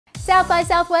South by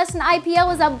Southwest and IPL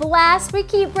was a blast. We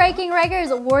keep breaking records,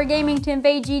 Wargaming to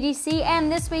invade GDC, and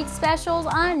this week's specials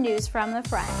on News from the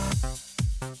Front.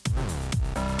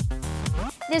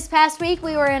 This past week,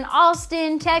 we were in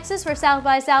Austin, Texas for South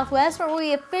by Southwest, where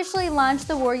we officially launched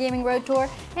the Wargaming Road Tour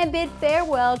and bid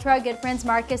farewell to our good friends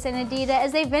Marcus and Adita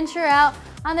as they venture out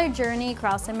on their journey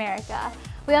across America.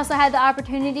 We also had the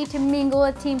opportunity to mingle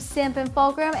with Team SIMP and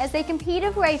Fulcrum as they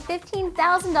competed for a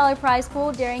 $15,000 prize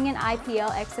pool during an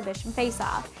IPL exhibition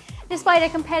face-off. Despite a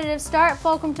competitive start,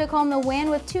 Fulcrum took home the win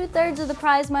with 2/3 of the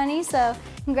prize money, so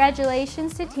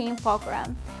congratulations to Team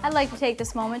Fulcrum. I'd like to take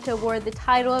this moment to award the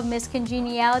title of Miss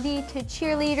Congeniality to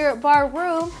cheerleader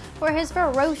Barroom for his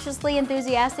ferociously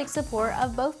enthusiastic support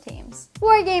of both teams.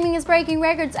 Wargaming is breaking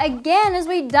records again as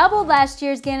we doubled last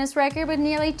year's Guinness record with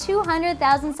nearly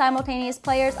 200,000 simultaneous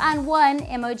players on one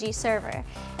MOG server.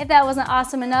 If that wasn't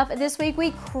awesome enough, this week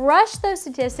we crushed those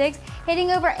statistics,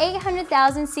 hitting over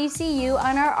 800,000 CCU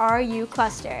on our RU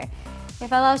cluster.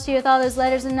 If I lost you with all those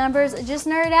letters and numbers, just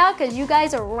nerd out because you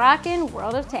guys are rocking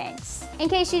World of Tanks. In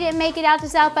case you didn't make it out to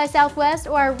South by Southwest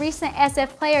or our recent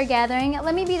SF player gathering,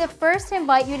 let me be the first to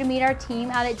invite you to meet our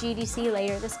team out at GDC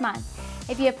later this month.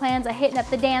 If you have plans of hitting up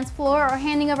the dance floor or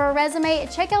handing over a resume,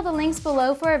 check out the links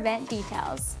below for event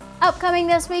details. Upcoming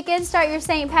this weekend, start your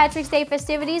St. Patrick's Day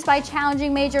festivities by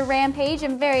challenging Major Rampage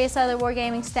and various other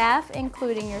Wargaming staff,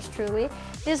 including yours truly,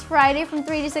 this Friday from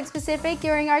 3 to 6 Pacific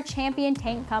during our Champion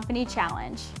Tank Company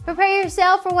Challenge. Prepare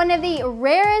yourself for one of the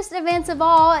rarest events of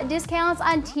all, discounts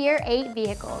on Tier 8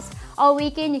 vehicles. All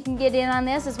weekend you can get in on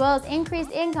this as well as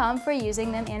increased income for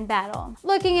using them in battle.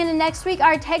 Looking into next week,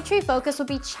 our tech tree focus will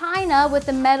be China with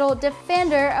the Medal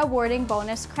Defender awarding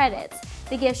bonus credits.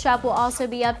 The gift shop will also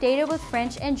be updated with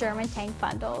French and German tank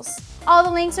bundles. All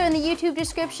the links are in the YouTube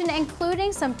description,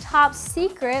 including some top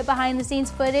secret behind the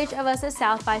scenes footage of us at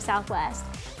South by Southwest.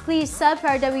 Please sub to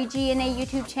our WGNA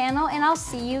YouTube channel and I'll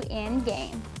see you in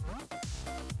game.